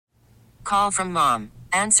Call from mom.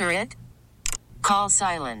 Answer it. Call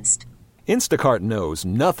silenced. Instacart knows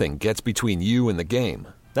nothing gets between you and the game.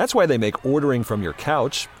 That's why they make ordering from your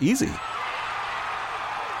couch easy.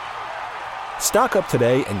 Stock up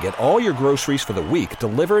today and get all your groceries for the week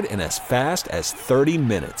delivered in as fast as 30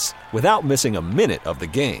 minutes without missing a minute of the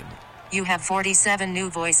game. You have 47 new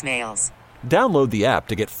voicemails. Download the app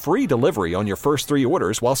to get free delivery on your first 3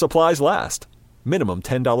 orders while supplies last. Minimum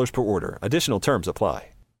 $10 per order. Additional terms apply.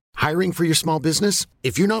 Hiring for your small business?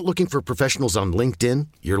 If you're not looking for professionals on LinkedIn,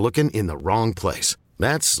 you're looking in the wrong place.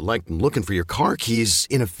 That's like looking for your car keys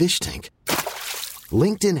in a fish tank.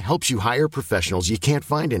 LinkedIn helps you hire professionals you can't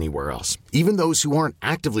find anywhere else, even those who aren't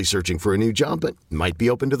actively searching for a new job but might be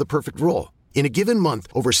open to the perfect role. In a given month,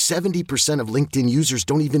 over 70% of LinkedIn users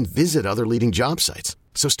don't even visit other leading job sites.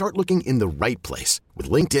 So start looking in the right place. With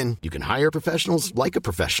LinkedIn, you can hire professionals like a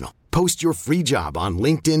professional. Post your free job on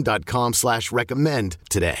linkedin.com/recommend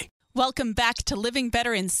today. Welcome back to Living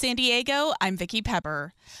Better in San Diego. I'm Vicki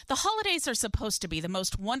Pepper. The holidays are supposed to be the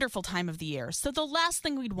most wonderful time of the year, so the last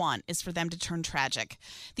thing we'd want is for them to turn tragic.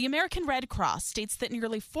 The American Red Cross states that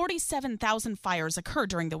nearly 47,000 fires occur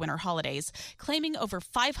during the winter holidays, claiming over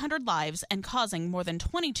 500 lives and causing more than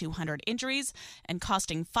 2,200 injuries and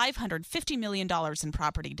costing $550 million in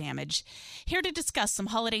property damage. Here to discuss some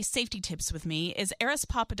holiday safety tips with me is Aris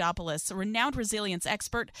Papadopoulos, a renowned resilience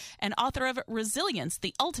expert and author of Resilience,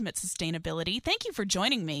 the Ultimate Sustainability. Thank you for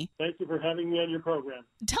joining me. Thank you for having me on your program.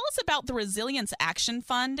 Tell us about the Resilience Action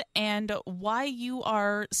Fund and why you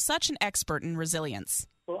are such an expert in resilience.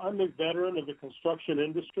 Well, I'm a veteran of the construction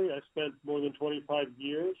industry. I spent more than 25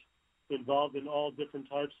 years involved in all different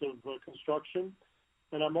types of construction.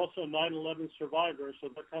 And I'm also a 9/11 survivor, so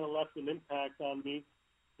that kind of left an impact on me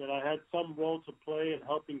that I had some role to play in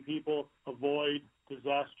helping people avoid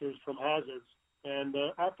disasters from hazards. And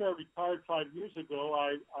after I retired 5 years ago,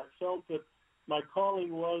 I felt that my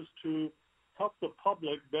calling was to help the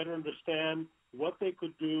public better understand what they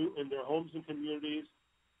could do in their homes and communities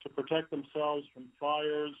to protect themselves from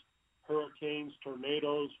fires, hurricanes,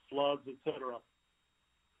 tornadoes, floods, etc.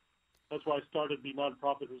 That's why I started the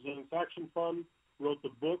nonprofit Resilience Action Fund, wrote the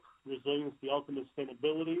book, Resilience, the Ultimate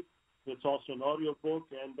Sustainability. It's also an audio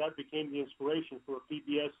book, and that became the inspiration for a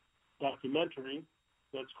PBS documentary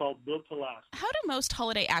that's called Built to Last. How do most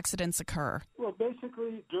holiday accidents occur? Well,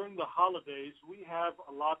 basically, during the holidays, we have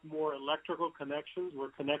a lot more electrical connections.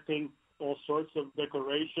 We're connecting all sorts of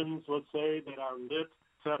decorations, let's say, that are lit,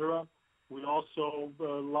 etc. We also, a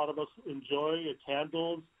lot of us enjoy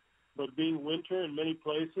candles, but being winter in many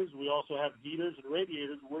places, we also have heaters and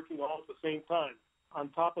radiators working all at the same time. On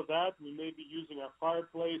top of that, we may be using our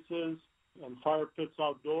fireplaces and fire pits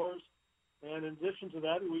outdoors. And in addition to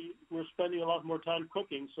that, we're spending a lot more time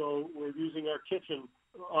cooking, so we're using our kitchen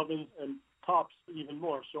ovens and tops even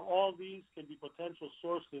more. So all these can be potential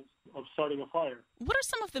sources of starting a fire. What are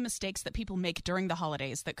some of the mistakes that people make during the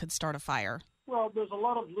holidays that could start a fire? Well, there's a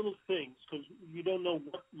lot of little things because you don't know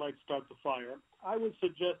what might start the fire. I would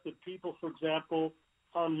suggest that people, for example,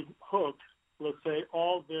 unhook, let's say,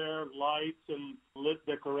 all their lights and lit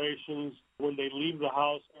decorations when they leave the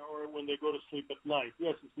house or when they go to sleep at night.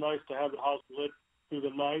 Yes, it's nice to have the house lit through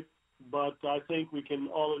the night, but I think we can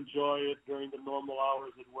all enjoy it during the normal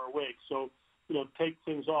hours that we're awake. So, take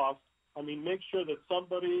things off. I mean, make sure that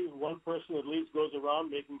one person at least goes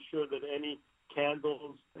around making sure that any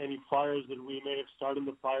candles, any fires that we may have started in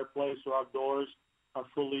the fireplace or outdoors are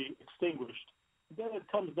fully extinguished. Then it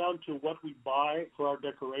comes down to what we buy for our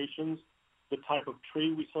decorations, the type of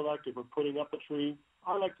tree we select, if we're putting up a tree.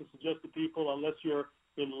 I like to suggest to people, unless you're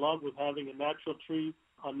in love with having a natural tree,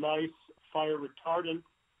 a nice fire retardant,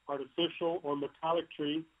 artificial or metallic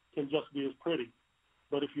tree can just be as pretty.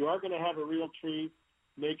 But if you are going to have a real tree,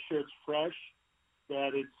 make sure it's fresh,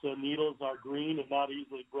 that its needles are green and not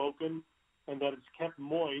easily broken, and that it's kept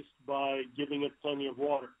moist by giving it plenty of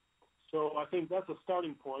water. So I think that's a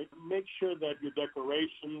starting point. Make sure that your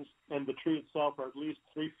decorations and the tree itself are at least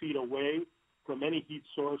 3 feet away from any heat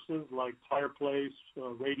sources like fireplace,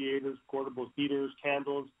 radiators, portable heaters,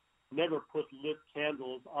 candles. Never put lit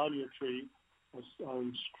candles on your tree.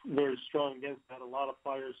 I'm very strong against that. A lot of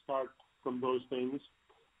fires start from those things.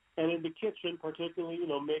 And in the kitchen, particularly,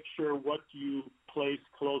 make sure what you place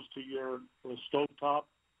close to your stovetop.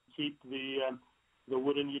 Keep the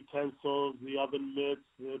wooden utensils, the oven mitts,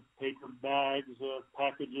 the paper bags,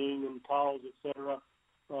 packaging and towels, etc.,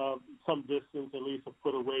 some distance, at least a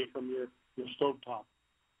foot away from your stovetop.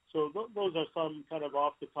 So those are some kind of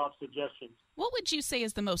off-the-top suggestions. What would you say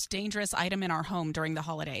is the most dangerous item in our home during the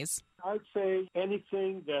holidays? I'd say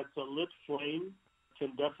anything that's a lit flame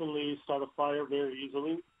can definitely start a fire very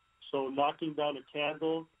easily. So knocking down a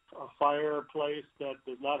candle a fireplace that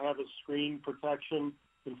does not have a screen protection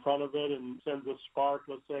in front of it and sends a spark,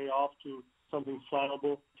 let's say, off to something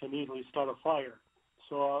flammable, can easily start a fire.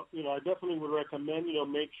 So, I definitely would recommend,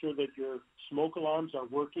 make sure that your smoke alarms are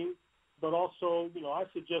working. But also, I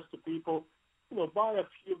suggest to people, buy a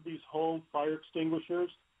few of these home fire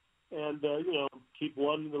extinguishers and, keep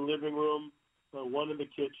one in the living room, one in the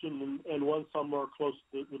kitchen, and one somewhere close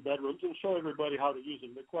to the bedrooms, and show everybody how to use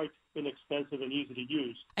them. They're quite inexpensive and easy to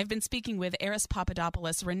use. I've been speaking with Aris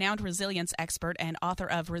Papadopoulos, renowned resilience expert and author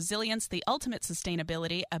of Resilience, the Ultimate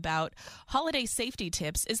Sustainability, about holiday safety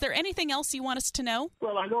tips. Is there anything else you want us to know?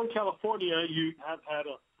 Well, I know in California you have had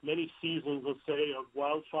many seasons, let's say, of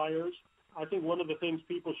wildfires. I think one of the things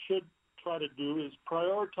people should try to do is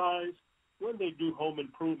prioritize when they do home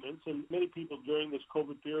improvements, and many people during this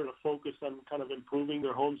COVID period are focused on kind of improving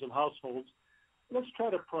their homes and households. Let's try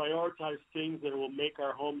to prioritize things that will make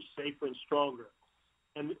our homes safer and stronger.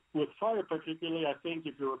 And with fire particularly, I think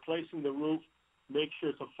if you're replacing the roof, make sure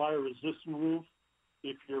it's a fire-resistant roof.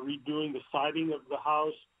 If you're redoing the siding of the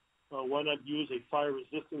house, why not use a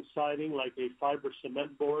fire-resistant siding like a fiber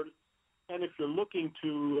cement board? And if you're looking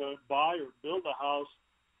to buy or build a house,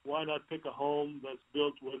 why not pick a home that's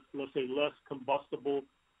built with, let's say, less combustible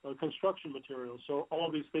construction materials? So all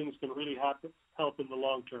these things can really help in the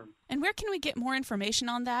long term. And where can we get more information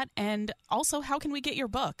on that? And also, how can we get your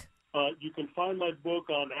book? You can find my book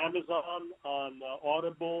on Amazon, on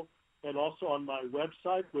Audible, and also on my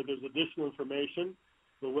website where there's additional information.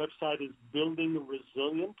 The website is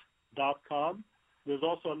buildingresilient.com. There's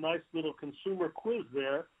also a nice little consumer quiz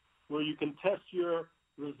there where you can test your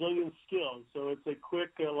resilience skills. So it's a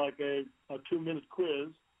quick, like a 2-minute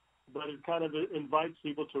quiz, but it kind of invites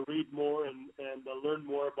people to read more and learn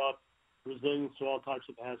more about resilience to all types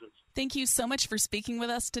of hazards. Thank you so much for speaking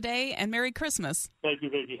with us today, and Merry Christmas. Thank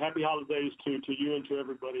you, Vicki. Happy holidays to you and to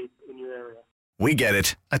everybody in your area. We get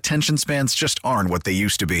it. Attention spans just aren't what they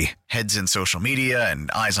used to be. Heads in social media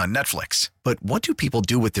and eyes on Netflix. But what do people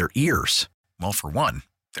do with their ears? Well, for one,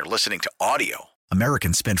 they're listening to audio.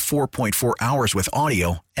 Americans spend 4.4 hours with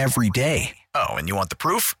audio every day. Oh, and you want the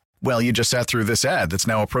proof? Well, you just sat through this ad that's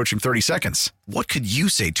now approaching 30 seconds. What could you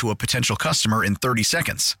say to a potential customer in 30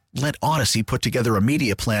 seconds? Let Odyssey put together a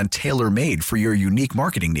media plan tailor-made for your unique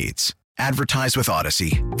marketing needs. Advertise with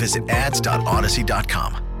Odyssey. Visit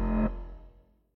ads.odyssey.com.